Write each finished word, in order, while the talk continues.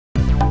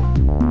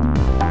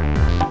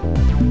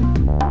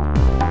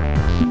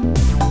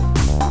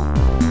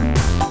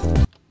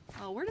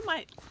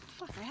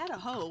had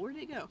a hoe. Where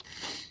did it go?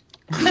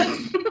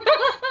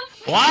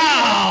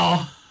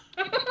 Wow!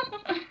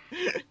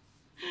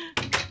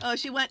 Oh,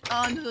 she went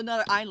on to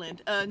another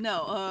island.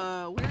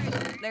 No. Where is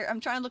it? There. I'm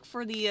trying to look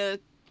for the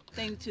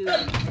thing for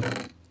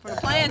the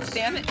plants.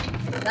 Damn it!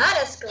 Not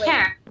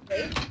escalate.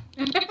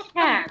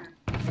 Can.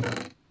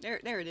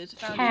 There it is. I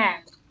found Can.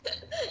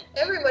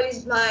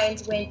 Everybody's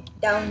minds went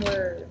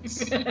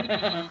downwards.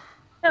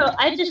 No,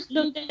 I just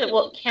looked at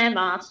what Cam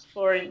asked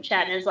for in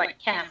chat, and it's like,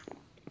 Cam,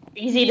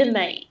 easy to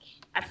make.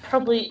 I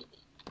probably...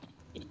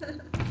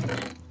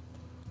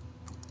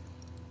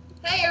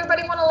 Hey,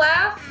 everybody want to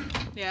laugh?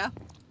 it. Yeah.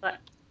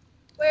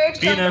 Where'd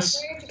you Penis.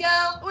 come from? Where'd you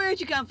go? Where'd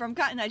you come from,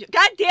 Cotton Eye Joe?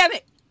 God damn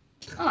it!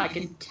 Oh, I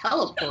can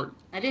teleport.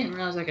 I didn't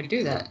realize I could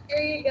do that.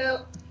 Here you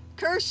go.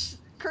 Curse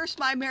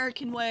my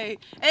American way.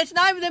 And it's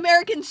not even an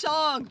American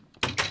song.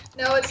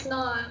 No, it's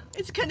not.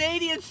 It's a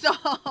Canadian song.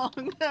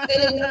 And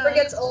it never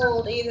gets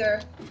old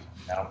either.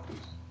 No.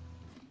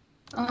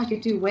 Oh, I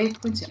could do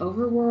waypoints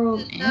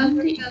overworld No, and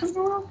the yes.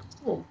 underworld?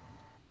 Cool.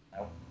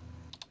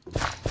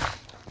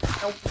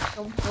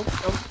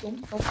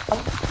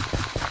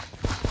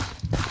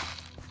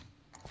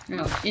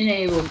 No,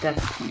 enable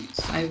death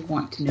points. I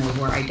want to know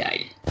where I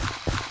died.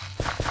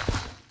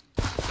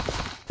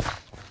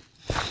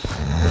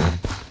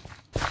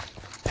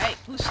 Hey,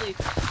 who's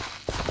sleeping?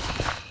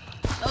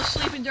 No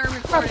sleeping during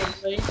recording.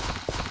 Probably.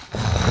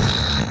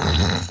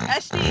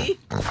 SD,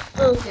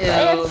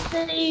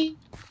 SD.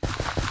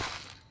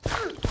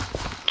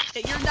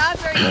 you're not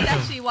very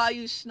sexy while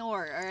you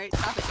snore, alright?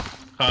 Stop it.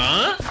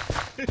 Huh?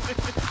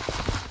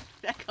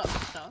 That kind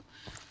of stuff.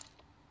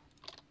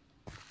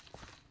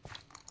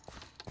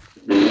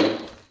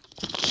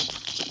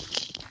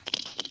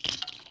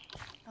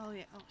 Oh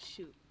yeah, oh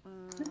shoot.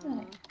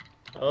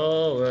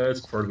 Oh, that's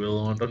part of the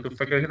one. Don't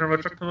fuck I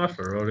can check them off.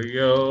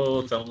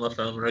 Rodeo. Tell them left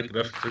down right.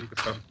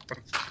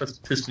 That's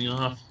pissed me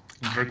off.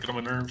 I'm jerking on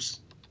my nerves.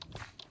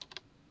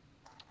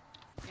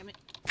 Damn it.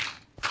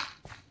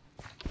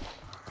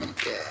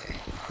 Okay.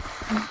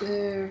 Up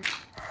there.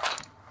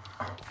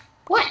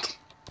 What?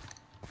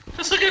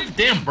 Just look at the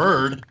damn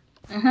bird.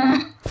 Uh-huh.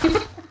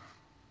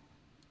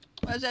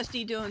 What's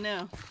SD doing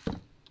now?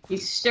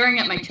 He's staring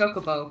at my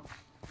chocobo.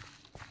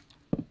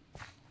 I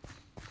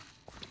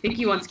think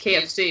he wants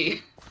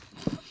KFC.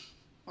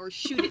 Or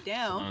shoot it Come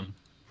down. on.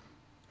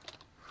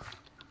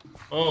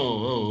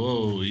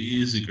 Oh,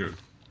 easy girl.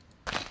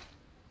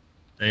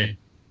 Hey,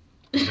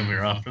 you come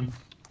here often.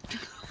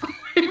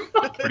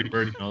 Pretty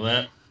bird, you know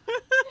that?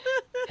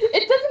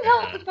 It doesn't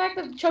help the fact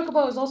that the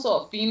chocobo is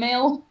also a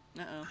female.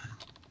 Uh-oh.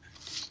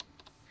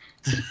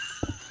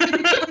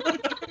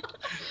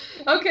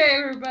 Okay,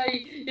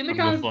 everybody, in the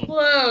comments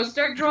below,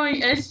 start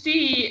drawing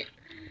SD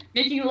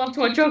making love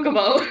to a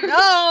chocobo.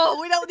 No,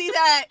 we don't need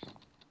that.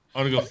 I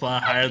want to go fly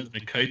higher than a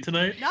kite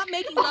tonight. Not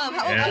making love.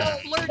 How about Yeah.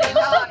 just flirting?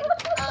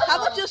 How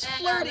about just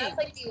flirting? That's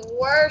like the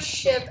worst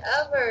ship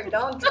ever.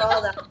 Don't draw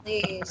that,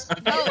 please.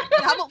 No,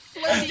 how about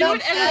flirting?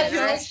 Don't Add edit an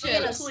your SD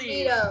and a ship,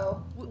 please.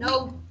 Speedo.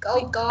 No,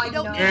 oh god, we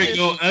don't no. need There you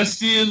go,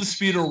 SD and the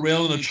speeder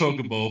railing a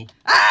chocobo.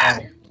 Ah!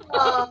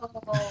 Oh.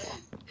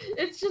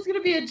 It's just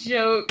gonna be a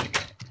joke.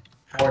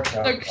 Poor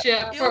child. Joke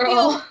ship for It'll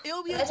all.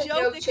 be a That's a joke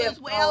joke that chip goes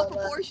way for out all of of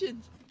us.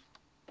 proportions.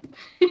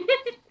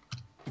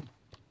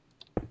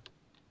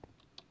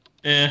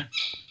 Eh.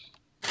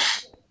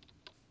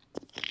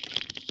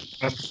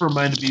 I prefer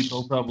mine to be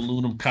built out of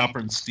aluminum, copper,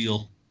 and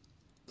steel.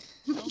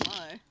 Oh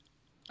my.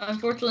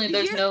 Unfortunately, Did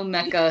there's you- no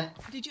mecha.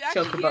 Did you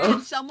actually hear Chocobo.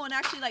 that someone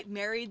actually like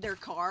married their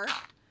car?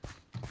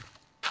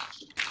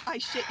 I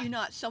shit you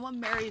not. Someone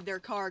married their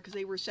car because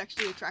they were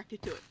sexually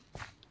attracted to it.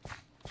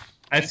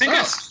 I think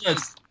I saw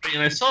that,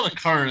 and I saw the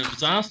car, and it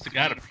was honest to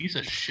God a piece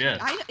of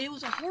shit. It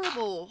was a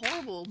horrible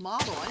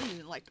model. I didn't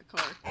even like the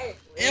car.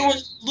 It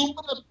was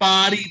aluminum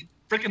body,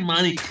 freaking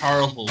Monte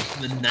Carlo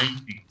from the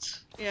 90s.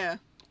 Yeah.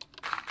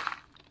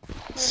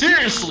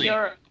 Seriously.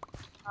 You're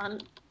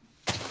on.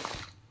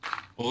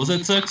 What was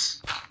that,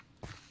 Six?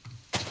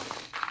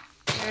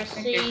 You're I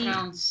think they a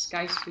found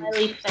Sky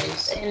smiley Suit's face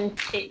face. and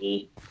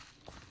titty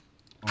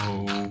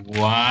Oh,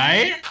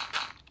 why?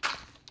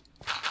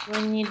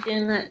 when you're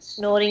doing that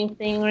snorting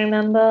thing,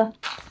 remember?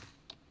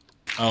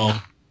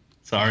 Oh,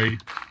 sorry.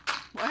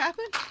 What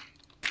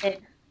happened?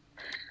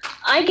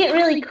 I get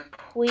really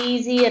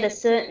queasy at a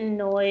certain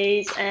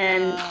noise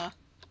and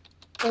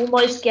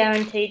almost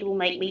guaranteed will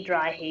make me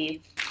dry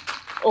heave.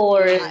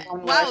 Or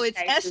Wow, it's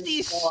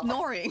SD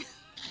snoring.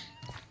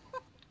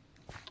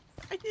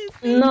 I didn't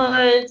think No,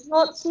 it's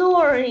not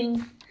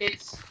snoring.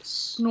 It's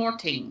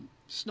snorting.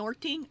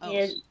 Snorting? Oh,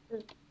 Yeah,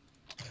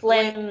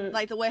 phlegm.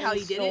 like the way how and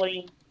he did it?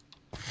 snorting.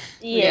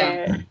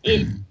 Yeah,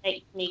 it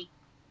makes me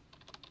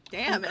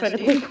Damn,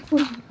 incredibly SD.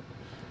 queasy.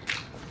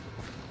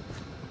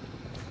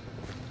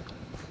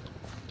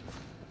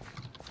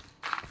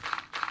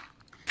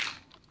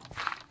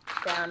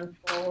 Down and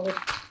forward.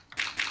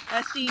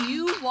 SD,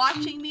 you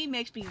watching me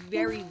makes me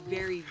very,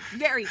 very,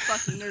 very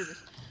fucking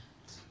nervous.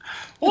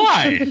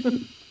 Why?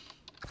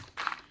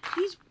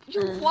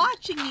 You're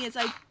watching me as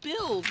I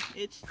build.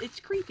 It's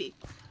creepy.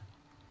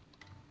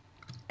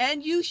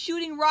 And you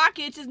shooting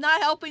rockets is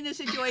not helping the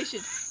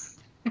situation.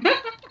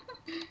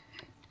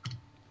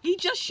 He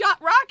just shot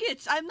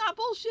rockets. I'm not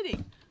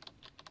bullshitting.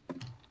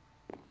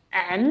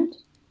 And?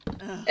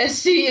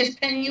 SC is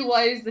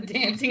Pennywise the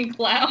dancing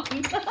clown.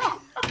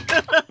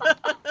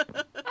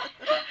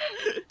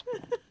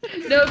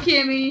 No,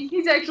 Kimmy,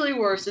 he's actually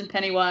worse than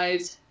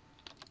Pennywise.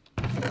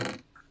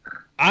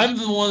 I'm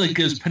the one that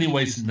gives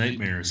Pennywise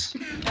nightmares.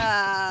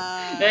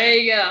 There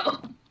you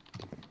go.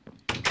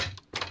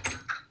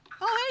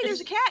 Oh, hey, there's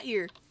a cat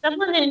here.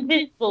 Someone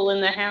invisible in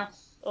the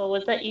house. Or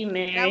was that you,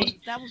 Mary?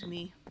 That was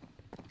me.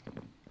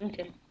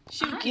 Okay.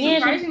 Shoot, It's Keith.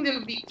 surprising there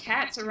would be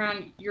cats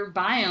around your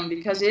biome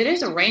because it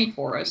is a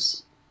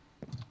rainforest.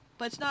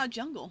 But it's not a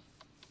jungle.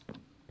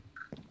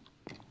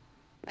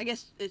 I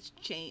guess it's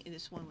changed.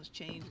 This one was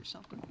changed or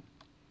something.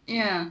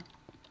 Yeah.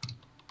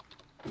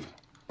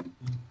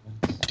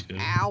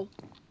 Ow.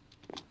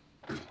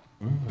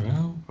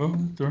 Around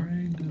from the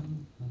Durango,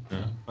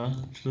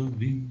 down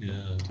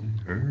Slovenia,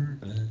 we heard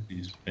that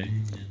he's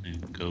paying in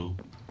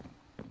gold.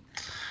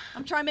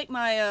 I'm trying to make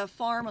my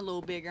farm a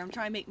little bigger. I'm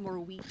trying to make more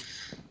wheat.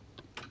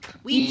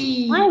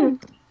 Wheat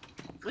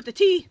with the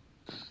T.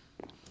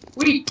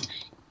 Wheat.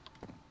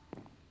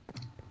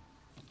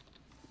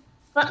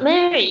 But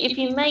Mary, if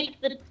you make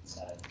the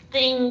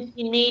things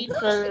you need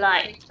for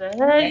like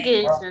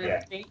burgers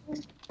and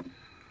things,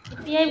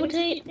 you'll be able to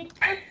eat the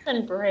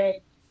custom bread.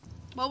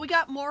 Well, we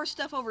got more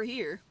stuff over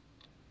here.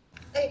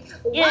 Hey,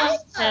 Yeah.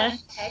 why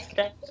the heck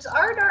does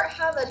our Dart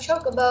have a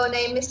chocobo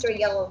named Mr.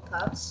 Yellow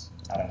Puffs?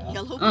 I don't know.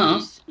 Yellow Uh-huh.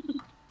 Puffs.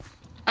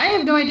 I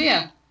have no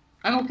idea.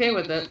 I'm okay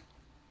with it.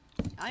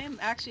 I am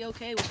actually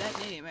okay with that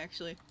name,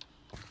 actually.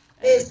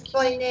 It's a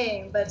funny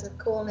name, but it's a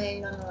cool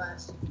name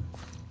nonetheless.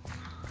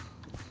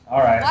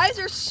 Alright. Why is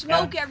there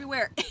smoke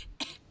everywhere?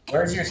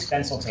 Where's your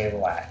stencil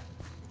table at?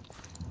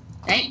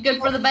 Ain't good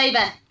for the baby.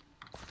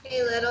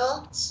 Hey,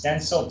 little,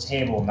 Stencil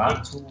table,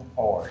 not tool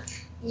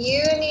forge.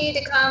 you need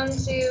to come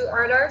to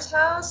our Dart's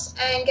house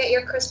and get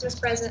your Christmas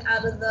present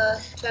out of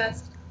the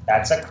chest.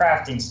 That's a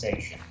crafting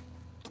station.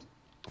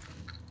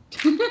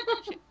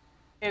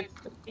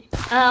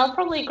 I'll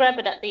probably grab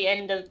it at the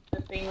end of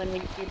the thing when we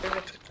do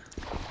the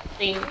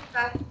thing.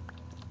 Okay.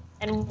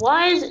 And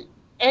why is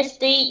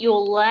SD, you're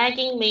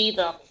lagging me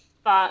the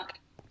fuck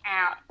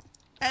out?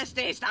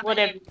 SD, stop it.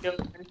 Whatever you're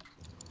doing.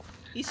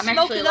 He's I'm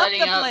actually smoking up lighting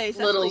the up place.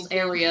 That's Little's what he's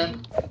doing. area.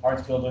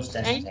 Parts builder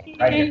stencil Thank table. you.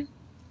 Right here.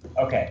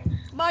 Okay.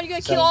 Come on, you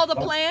gotta So- kill all the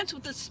plants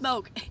with the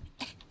smoke.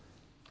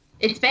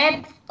 It's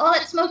bad. All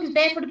that smoke is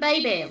bad for the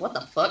baby. What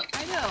the fuck?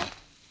 I know.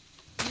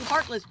 You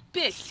heartless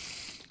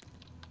bitch.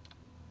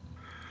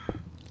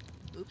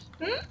 Oops.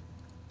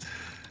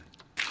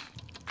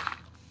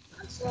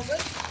 That's lovely.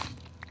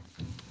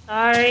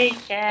 Sorry,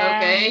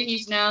 cat. Okay,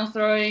 he's now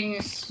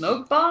throwing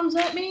smoke bombs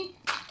at me?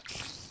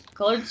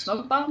 Colored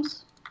smoke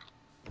bombs?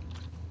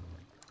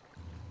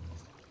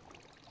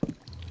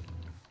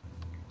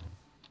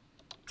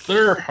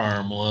 They're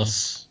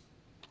harmless.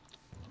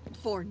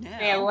 For now.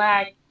 They're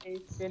lag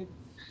boosting.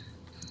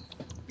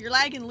 You're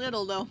lagging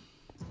little though.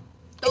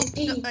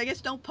 I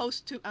guess don't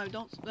post too.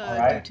 Don't do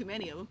Alright. too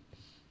many of them.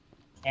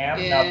 Cam,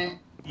 Yeah. now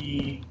put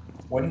the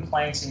wooden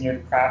planks in your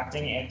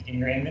crafting, in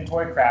your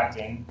inventory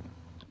crafting,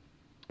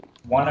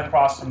 one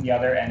across from the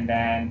other, and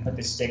then put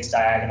the sticks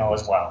diagonal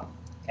as well.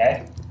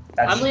 Okay?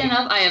 That's Oddly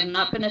enough, I have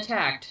not been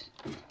attacked.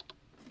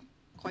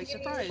 Quite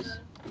surprised.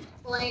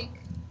 Blank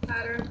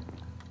pattern.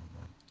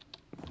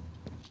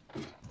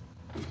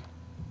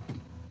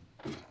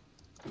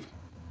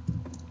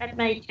 That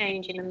may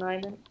change in a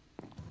moment.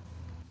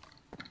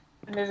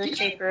 And there's a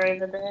creeper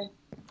over there.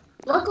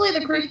 Luckily,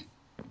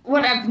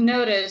 what I've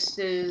noticed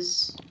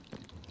is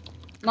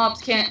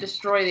mobs can't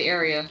destroy the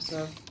area,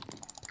 so.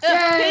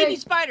 Yay! Baby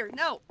spider!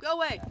 No, go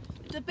away.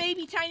 It's a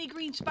baby tiny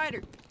green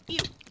spider. Ew,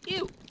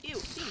 ew, ew.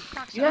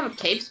 Do you have a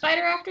cave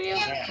spider after you?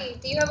 Hey,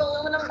 do you have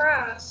aluminum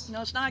brass?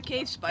 No, it's not a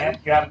cave spider.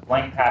 Cam, you have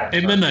blank pattern. Hey,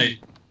 first. Midnight.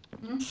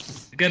 Hmm?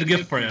 I got a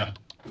gift for you.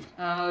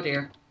 Oh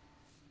dear.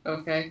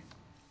 Okay.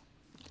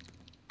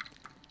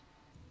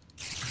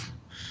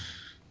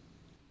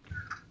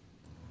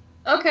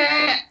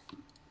 Okay.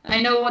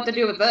 I know what to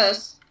do with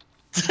this.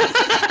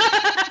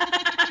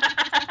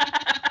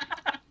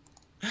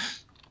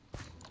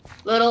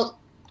 Little,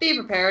 be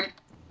prepared.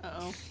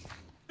 Uh-oh.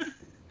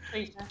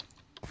 Please no.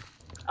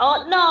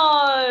 Oh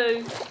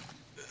no!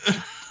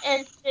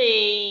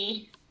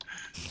 SD.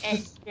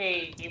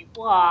 SD.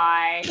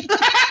 Why?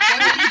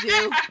 What did you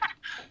do?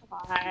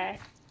 Why?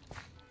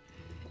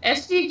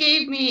 SD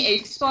gave me a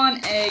spawn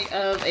egg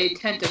of a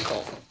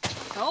tentacle,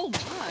 Oh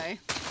my.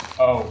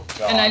 Oh,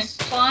 God. and I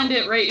spawned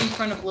it right in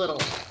front of Little.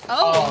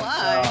 Oh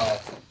my.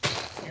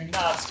 No. Do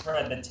not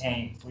spread the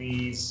taint,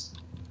 please.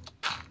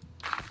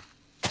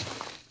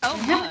 Oh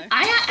my.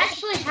 I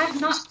actually have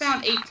not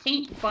found a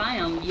taint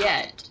biome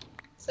yet.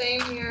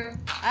 Same here.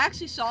 I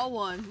actually saw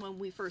one when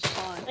we first I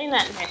spawned. think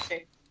that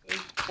message.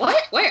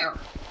 What? Where?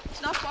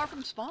 It's not far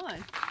from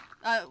spawn.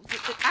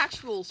 The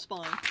actual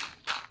spawn.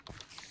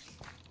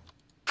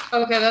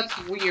 Okay, that's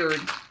weird.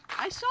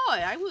 I saw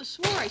it. I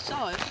swore I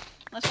saw it.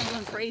 Unless I'm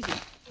going crazy.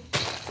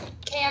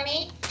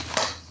 Cammy,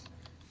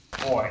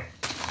 Boy.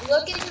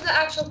 Look into the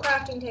actual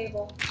crafting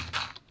table.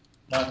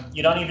 No,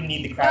 you don't even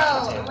need the No,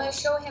 crafting I'm table. gonna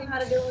show him how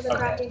to do it with the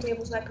Okay. crafting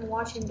table so I can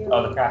watch him do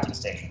Oh, it. the crafting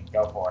station.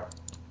 Go for it.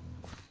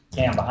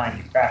 Cam behind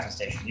you. Crafting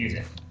station. Use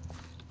it.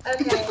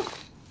 Okay.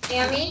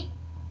 Tammy,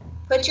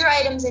 put your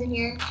items in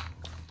here.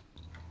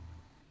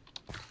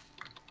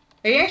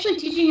 Are you actually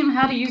teaching him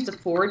how to use the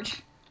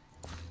forge?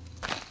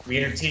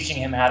 We are teaching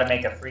him how to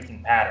make a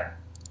freaking pattern.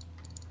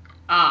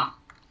 Ah.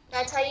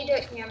 That's how you do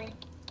it, Tammy.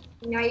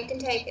 Now you can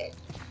take it.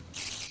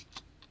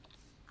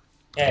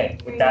 Okay,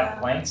 with that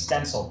blank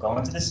stencil, go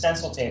into the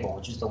stencil table,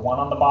 which is the one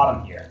on the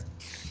bottom here.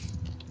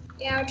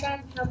 Yeah, I'm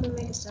trying to help him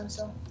make a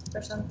stencil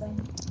or something.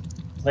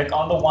 Click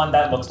on the one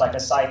that looks like a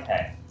scythe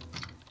head.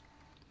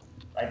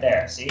 Right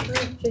there, see?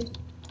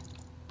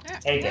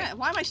 Take it.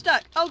 Why am I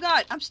stuck? Oh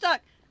god, I'm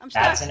stuck. I'm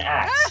stuck. That's an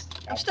axe. Ah,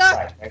 I'm That's a stuck.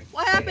 scythe head.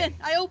 What Take happened?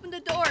 I opened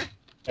the door. it.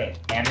 Okay,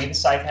 hand me the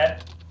scythe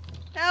head.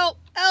 Help!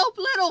 Help,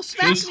 little!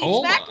 Smack Just me!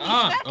 hold Smack me!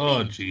 on. Smack me!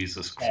 Oh,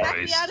 Jesus Smack me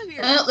Christ. out of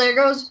here! Oh, there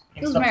goes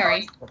It's the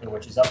Mary. first,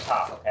 which is up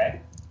top, okay?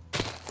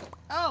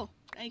 Oh,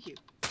 thank you.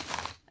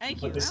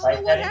 Thank you. Put the I don't scythe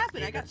know what head in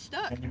happened. I here, got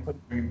stuck. And you put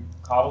your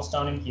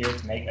cobblestone in here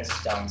to make a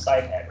stone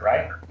scythe head,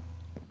 right?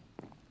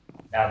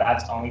 Now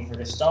that's only for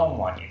the stone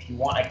one. If you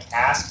want a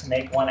cast to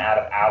make one out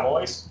of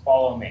alloys,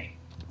 follow me.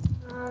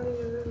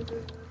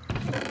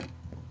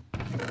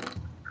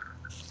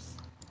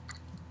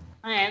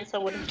 My answer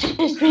would have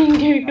just been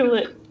Google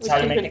it, which how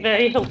you make isn't it.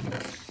 very helpful.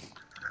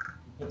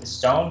 You put the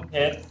stone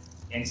pith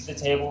into the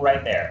table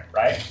right there,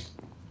 right?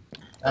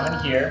 Come in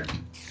here.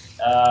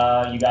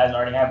 You guys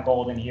already have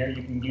gold in here.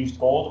 You can use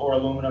gold or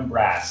aluminum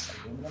brass.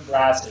 Aluminum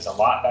brass is a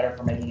lot better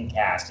for making a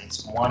cast.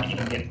 It's 1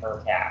 ingot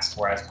per cast,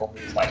 whereas gold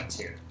is like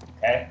 2.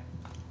 Okay?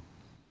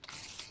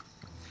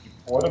 You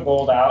pour the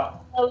gold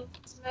out. So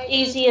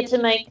easier to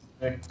make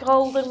The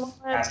gold in my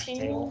cast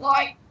opinion. table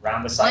Like,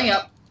 around the line side.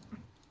 up.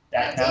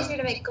 That It's counts. easier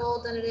to make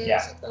gold than it is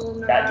Yeah, with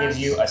aluminum That brass. gives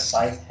you a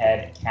scythe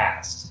head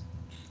cast.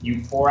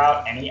 You pour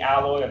out any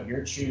alloy of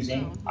your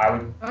choosing. I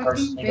would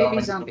personally go baby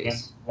with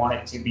zombies. want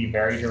it to be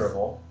very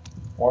durable,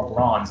 or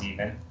bronze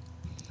even.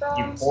 You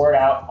Bronze. pour it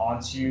out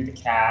onto the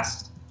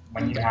cast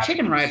when you have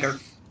Chicken rider.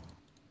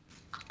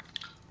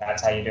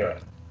 That's how you do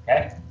it.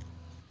 Okay?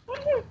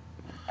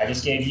 I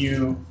just gave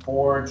you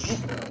forge,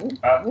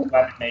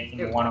 weapon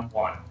making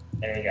 101.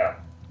 There you go.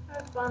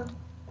 Have fun.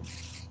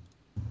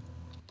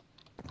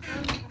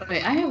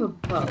 Wait, I have a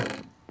bow.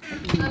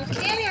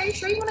 Tammy, are you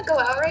sure you want to go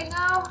out right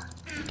now?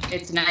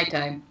 It's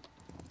nighttime.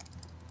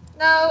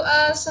 No,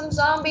 some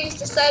zombies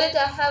decided to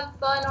have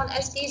fun on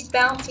SD's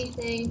bounty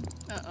thing.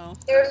 Uh-oh.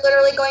 They're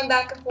literally going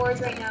back and forth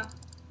right now.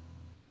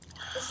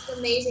 This is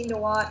amazing to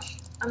watch.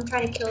 I'm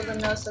trying to kill them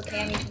though so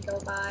Cammy can go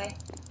by.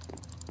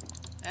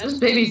 This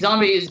baby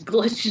zombie is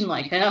glitching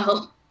like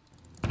hell.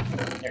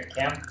 Here,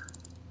 Cam. I'm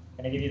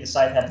gonna give you the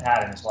scythe head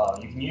pattern as well.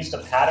 You can use the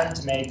pattern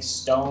to make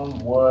stone,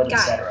 wood, Got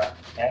it. etc.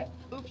 Okay?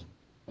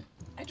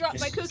 I dropped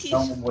my Just cookies.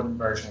 stone and wooden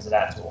versions of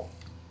that tool.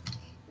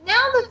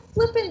 Now the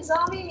flippin'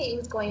 zombie meat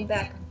was going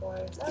back and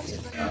forth. That's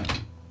funny.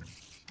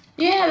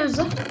 Yeah,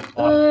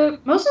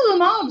 most of the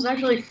mobs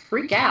actually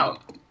freak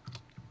out.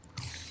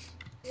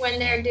 When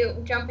they're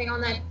jumping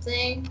on that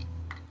thing.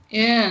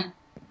 Yeah.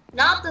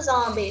 Not the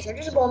zombies. They're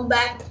just going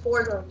back and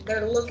forth. Or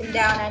they're looking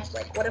down at you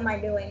like, what am I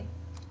doing?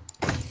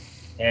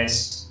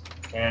 Yes.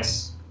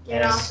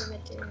 Get off of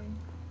it, dude.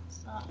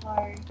 It's not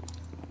hard.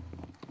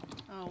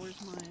 Oh,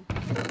 where's mine?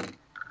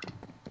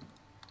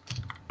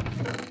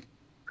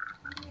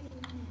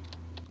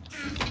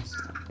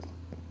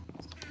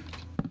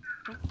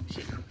 Oh,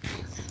 shit.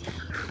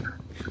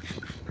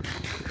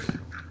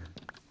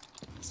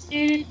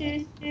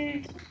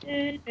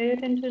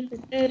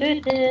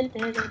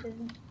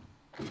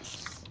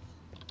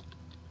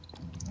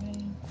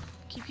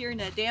 Keep hearing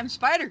that damn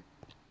spider.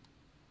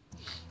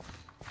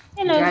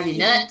 Hello. Drive you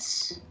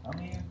nuts. Come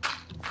here.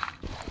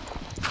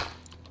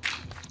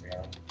 Really?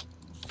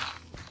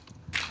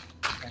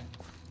 Okay.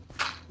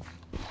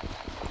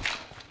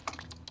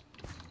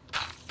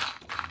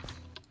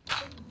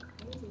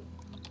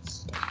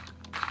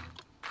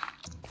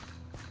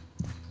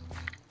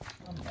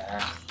 Come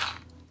back.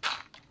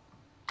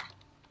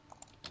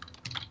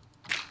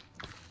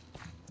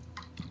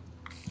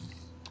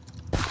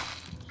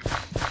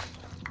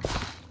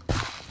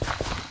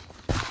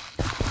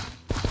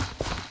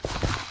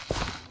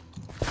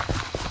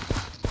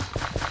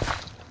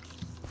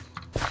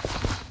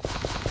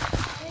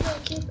 I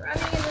don't keep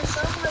running and there's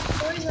so much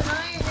poison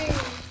ivy.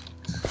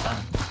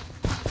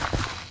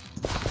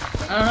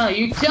 I don't know,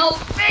 you tell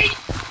me!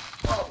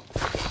 Oh,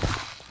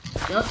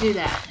 okay. Don't do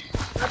that.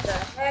 What the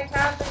heck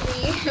happened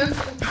to you?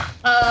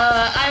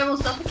 I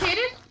almost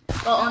suffocated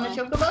while on a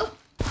chocobo.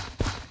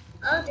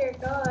 Oh dear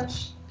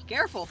gosh. Be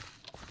careful.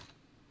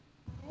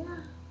 Yeah.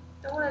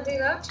 Don't want to do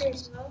that to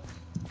yourself.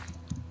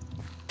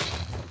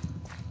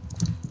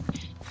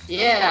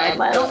 Yeah,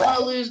 I don't want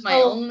to lose my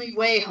only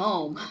way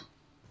home.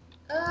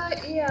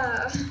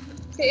 Yeah.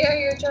 Fear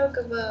your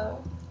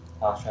chocobo.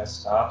 Tasha,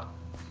 stop.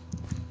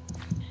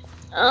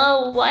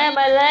 Oh, why am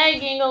I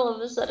lagging all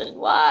of a sudden?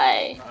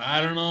 Why?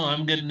 I don't know.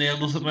 I'm getting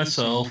nailed with it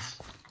myself.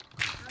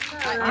 I'm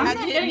I'm had not to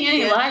hit getting me any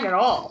yet. lag at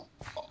all.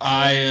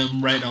 I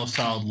am right now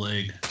solid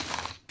leg.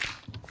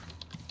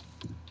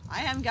 I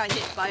haven't got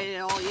hit by it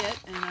all yet,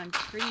 and I'm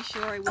pretty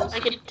sure I will.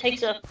 Like it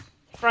takes a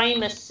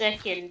frame a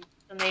second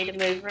for me to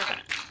move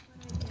around.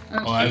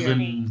 Oh,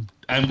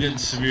 I'm getting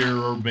severe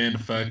rubber band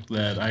effect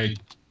that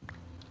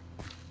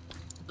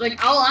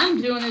Like, all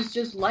I'm doing is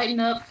just lighting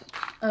up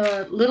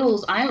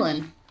Little's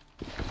Island.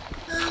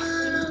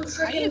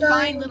 I need to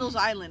find Little's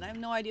Island. I have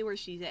no idea where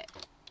she's at.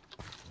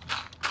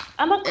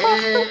 I'm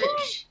across the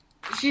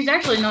way. She's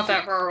actually not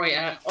that far away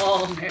at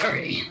all,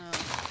 Mary. Oh.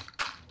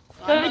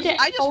 Go Well, down,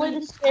 I follow the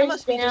just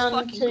stairs be just down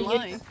fucking to your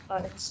blind.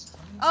 boats.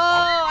 Oh,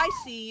 I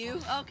see you.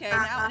 Okay,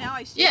 now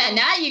I see. Yeah, you.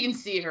 now you can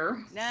see her.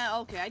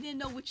 Now, okay, I didn't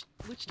know which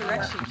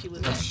direction she was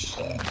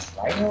in.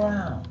 Right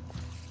around.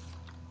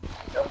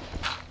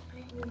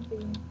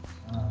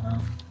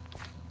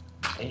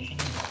 Station.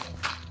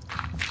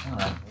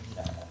 Alright,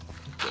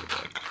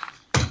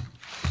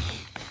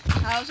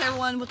 How's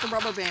everyone with the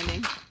rubber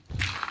banding?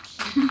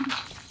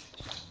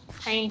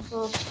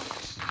 Painful.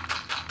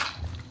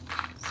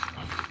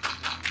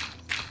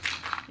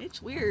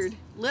 It's weird.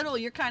 Little,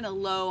 you're kind of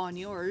low on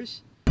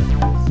yours.